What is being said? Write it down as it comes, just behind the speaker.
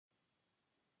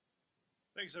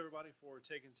Thanks everybody for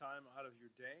taking time out of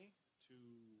your day to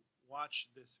watch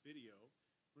this video.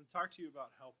 I'm going to talk to you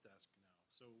about help desk now.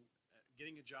 So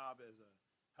getting a job as a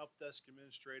help desk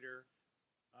administrator,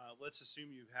 let's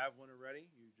assume you have one already.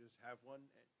 You just have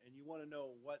one and you want to know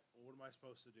what am I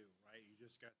supposed to do, right? You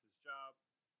just got this job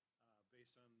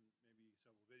based on maybe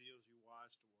several videos you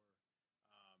watched or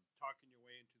talking your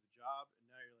way into the job, and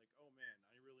now you're like, oh man,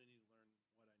 I really need to learn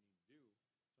what I need to do.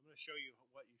 So I'm going to show you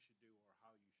what you should do or how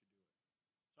you should do it.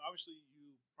 So obviously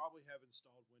you probably have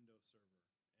installed Windows Server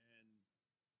and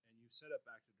you've set up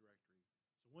Active Directory.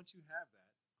 So once you have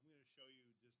that, I'm going to show you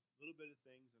just a little bit of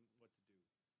things and what to do.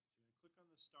 So you're going to click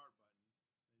on the Start button,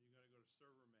 then you're going to go to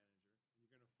Server Manager, and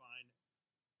you're going to find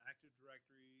Active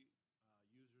Directory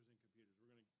users and computers.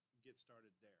 We're going to get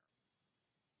started there.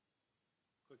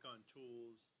 Click on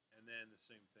Tools, and then the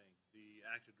same thing, the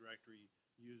Active Directory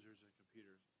users and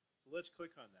computers. So let's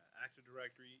click on that, Active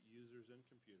Directory users and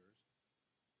computers,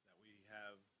 that we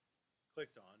have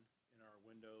clicked on in our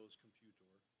Windows computer,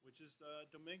 which is the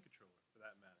domain controller for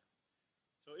that matter.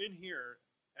 So in here,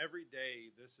 every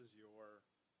day, this is your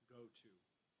go-to.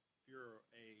 If you're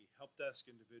a help desk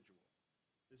individual,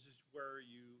 this is where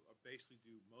you basically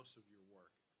do most of your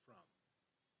work from.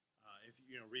 If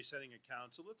resetting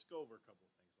accounts, so let's go over a couple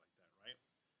of things like that, right?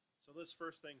 So let's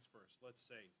first things first. Let's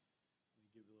say, let me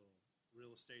give you a little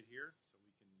real estate here so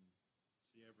we can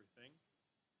see everything.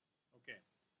 Okay.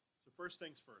 So first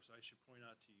things first, I should point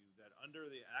out to you that under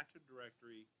the Active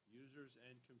Directory users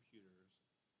and computers,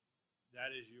 that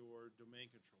is your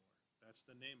domain controller. That's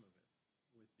the name of it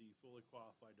with the fully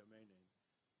qualified domain name.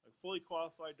 A fully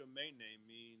qualified domain name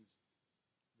means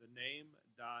the name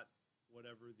dot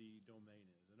whatever the domain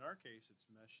is. In our case, it's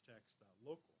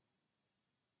meshtext.local.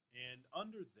 And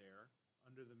under there,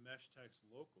 under the meshtext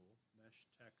local,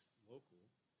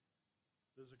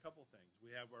 there's a couple things.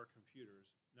 We have our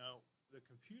computers. Now, the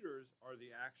computers are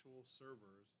the actual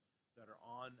servers that are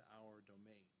on our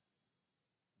domain,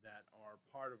 that are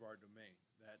part of our domain,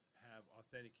 that have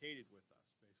authenticated with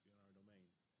us, basically, on our domain.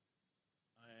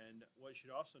 And what you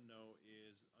should also know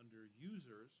is under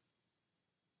users,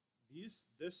 these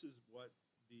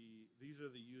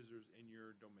are the users in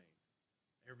your domain,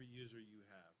 every user you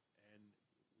have. And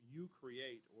you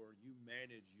create or you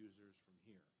manage users from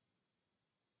here.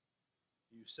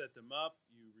 You set them up,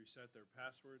 you reset their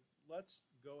password. Let's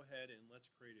go ahead and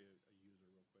let's create a user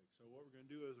real quick. So what we're going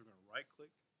to do is we're going to right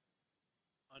click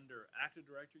under Active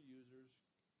Directory users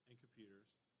and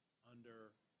computers,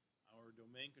 under our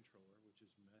domain controller, which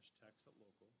is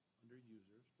meshtext.local, under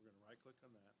users. We're going to right click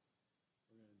on that.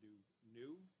 We're going to do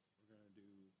new, we're going to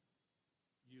do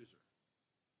user.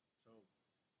 So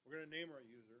we're going to name our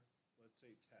user, let's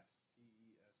say test,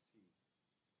 T-E-S-T.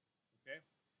 Okay?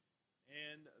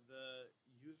 And the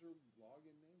user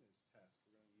login name is test.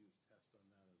 We're going to use test on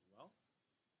that as well.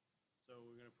 So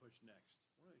we're going to push next.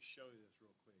 I want to show you this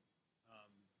real quick.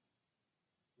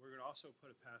 We're going to also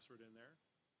put a password in there.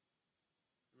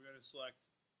 We're going to select,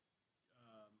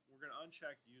 we're going to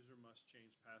uncheck user must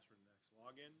change password next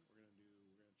login. We're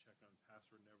going to check on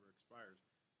password never expires.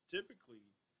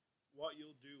 Typically, what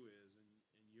you'll do is in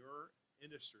your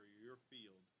industry or your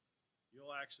field,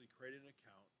 you'll actually create an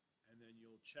account and then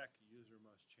you'll check user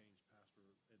must change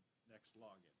password at next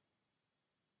login.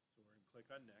 So we're going to click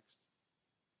on next.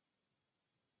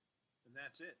 And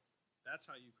that's it. That's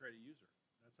how you create a user.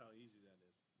 That's how easy that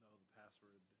is. No, the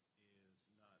password is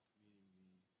not meeting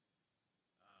the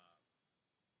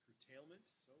curtailment,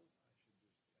 so I should just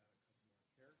add a couple more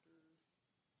characters.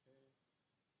 Okay.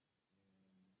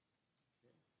 And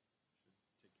okay,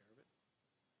 should take care of it.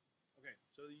 Okay,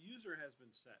 so the user has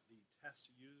been set. The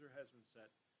test user has been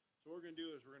set. So what we're going to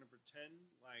do is we're going to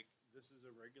pretend like this is a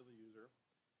regular user.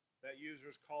 That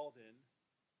user's called in,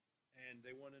 and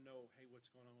they want to know, hey,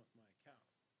 what's going on with my account?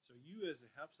 So you as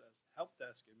a help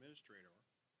desk administrator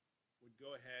would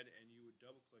go ahead and you would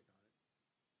double click on it,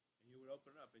 and you would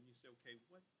open it up, and you say, okay,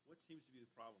 what seems to be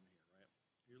the problem here, right?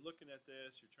 You're looking at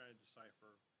this, you're trying to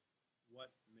decipher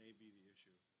what may be the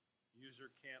issue.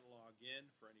 User can't log in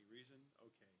for any reason.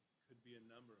 Okay, could be a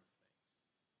number of things.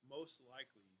 Most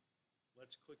likely,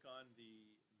 let's click on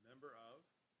the member of.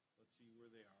 Let's see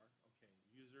where they are. Okay,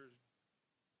 users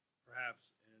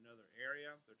perhaps in another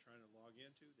area they're trying to log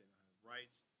into. They don't have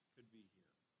rights. Could be here.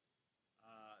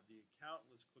 The account,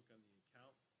 let's click on the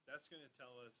account. That's going to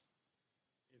tell us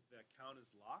if the account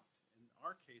is locked. In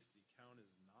our case, the account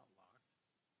is not locked.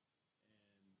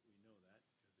 And we know that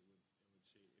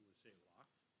because it would say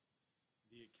locked.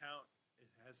 The account,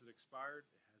 has it expired?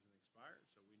 It hasn't expired,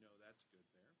 so we know that's good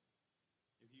there.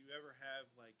 If you ever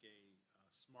have like a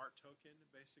smart token,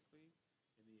 basically,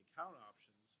 in the account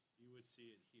options, you would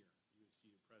see it here. You would can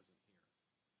see it present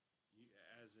here.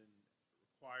 As in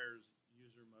requires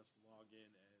user must log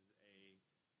in as a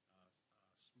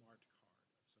smart card of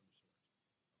some sort.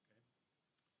 Okay.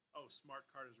 Oh,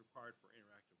 smart card is required for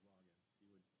interactive login.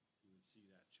 You would see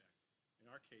that check.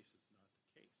 In our case, it's not the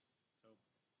case. So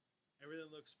everything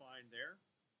looks fine there.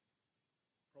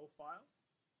 Profile,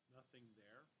 nothing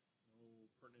there.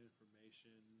 No pertinent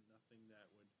information, nothing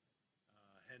that would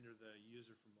hinder the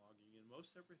user from logging in.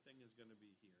 Most everything is going to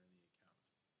be here in the account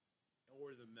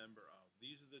or the member of.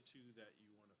 These are the two that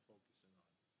you want to focus in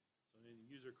on. So when the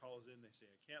user calls in, they say,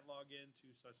 I can't log in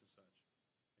to such and such.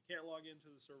 I can't log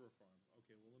into the server farm.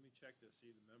 Okay, well, let me check to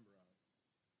see the member of.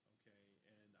 Okay,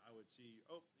 and I would see,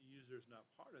 oh, the user is not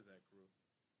part of that group.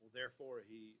 Well, therefore,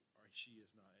 he or she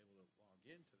is not able to log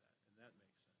into that, and that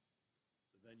makes sense.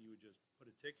 So then you would just put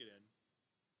a ticket in,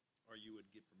 or you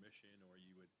would get permission, or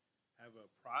you would have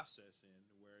a process in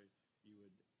where you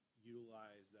would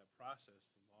utilize that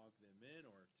process to log them in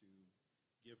or to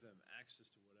give them access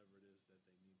to whatever it is that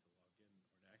they need to log in or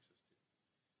to access to.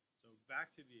 So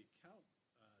back to the account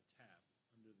tab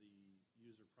under the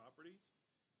user properties,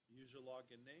 user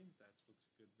login name, that looks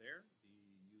good there. The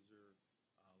user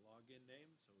login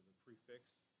name, so the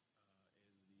prefix is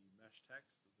the mesh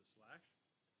text of the slash.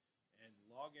 And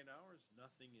login hours,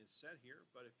 nothing is set here,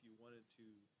 but if you wanted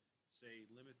to say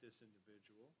limit this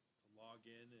individual to log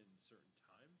in certain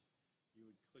times, you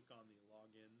would click on the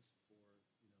logins for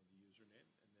the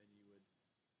username, and then you would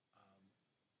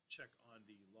check on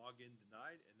the login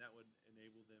denied, and that would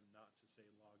enable them not to say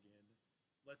login.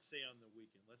 Let's say on the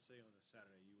weekend, let's say on a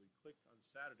Saturday, you would click on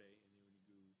Saturday and you would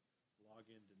do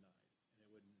login denied, and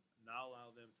it would not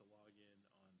allow them to log in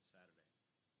on Saturday.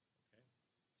 Okay,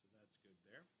 so that's good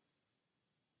there.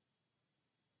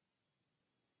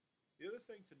 The other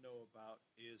thing to know about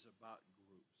is about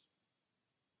groups.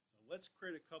 So let's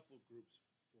create a couple of groups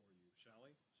for you, shall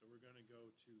we? So we're going to go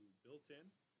to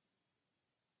built-in,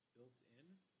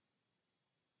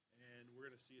 and we're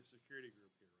going to see a security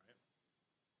group here, right?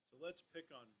 So let's pick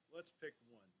one group. Let's pick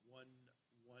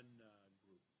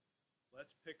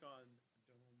on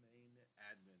domain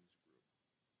admins group,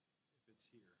 if it's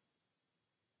here.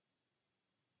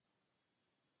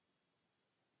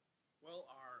 Well,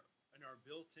 in our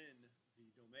built-in, the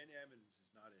domain admins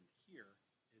is not in here.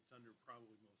 It's under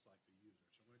probably most likely user.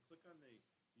 So I'm going to click on the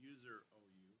user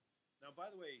OU. Now,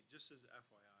 by the way, just as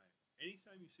FYI,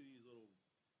 anytime you see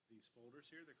these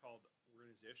folders here, they're called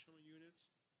organizational units,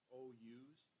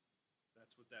 OUs.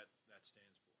 That's what that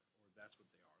stands for, or that's what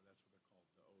they are. That's what they're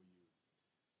called, the OU.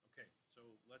 Okay,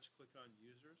 so let's click on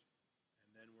users,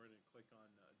 and then we're going to click on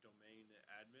domain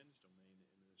admins, domain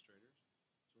administrators.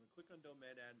 So we're going to click on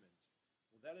domain admins.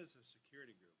 Well, that is a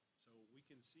security group. So we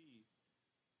can see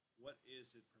what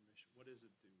is it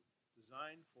do?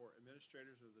 Designed for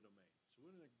administrators of the domain. So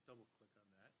we're going to double click on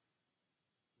that.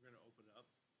 We're going to open it up.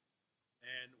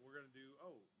 And we're going to do,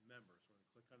 members. We're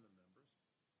going to click on the members.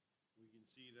 We can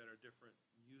see that our different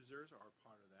users are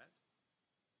part of that.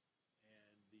 And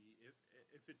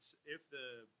if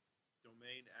the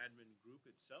domain admin group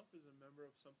itself is a member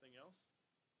of something else,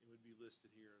 it would be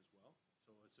listed here as well.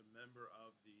 So it's a member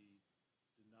of the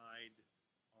denied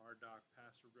RDoc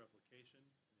password replication,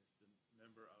 and it's the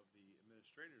member of the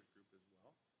administrators group as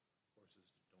well. Of course, it's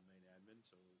the domain admin,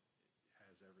 so it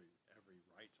has every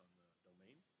right on the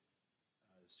domain.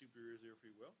 Super user, if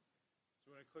you will.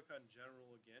 So we're going to click on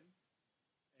general again,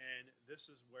 and this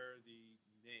is where the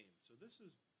name. So this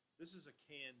is a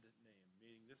canned name,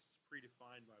 meaning this is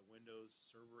predefined by Windows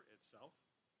Server itself,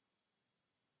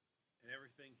 and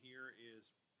everything here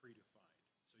is predefined.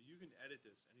 So you can edit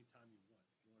this anytime you want.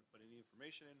 If you want to put any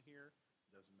information in here, it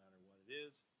doesn't matter what it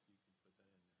is, you can put that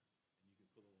in there. And you can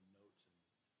put little notes and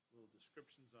little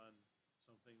descriptions on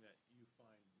something that you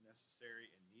find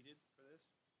necessary and needed for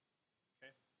this.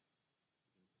 Okay?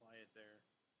 You can apply it there.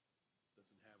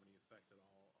 Doesn't have any effect at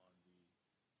all on the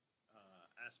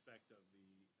aspect of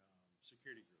the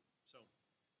security group. So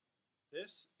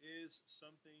this is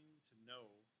something to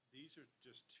know. These are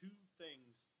just two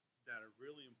things that are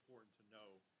really important to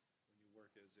know when you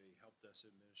work as a help desk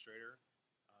administrator.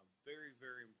 Very,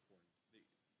 very important.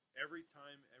 Every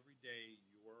time, every day,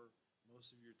 most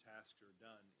of your tasks are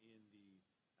done in the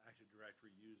Active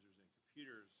Directory users and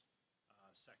computers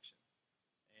section.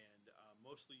 And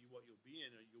mostly what you'll be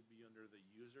under the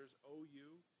users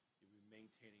OU. You'll be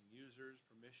maintaining users,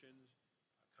 permissions.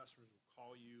 Customers will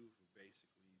call you for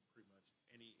basically pretty much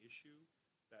any issue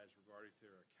that is regarding to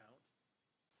their account.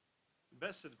 The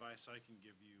best advice I can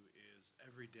give you is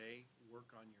every day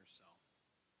work on yourself.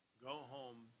 Go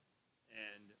home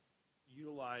and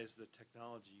utilize the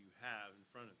technology you have in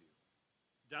front of you.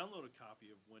 download a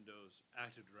copy of Windows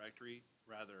Active Directory,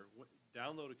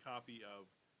 download a copy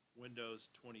of Windows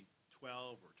 2012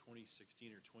 or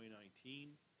 2016 or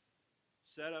 2019.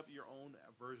 Set up your own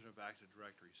version of Active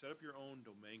Directory. Set up your own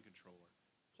domain controller.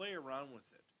 Play around with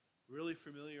it. Really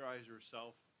familiarize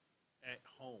yourself at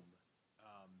home.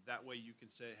 That way you can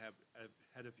say have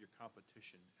ahead of your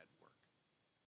competition at work.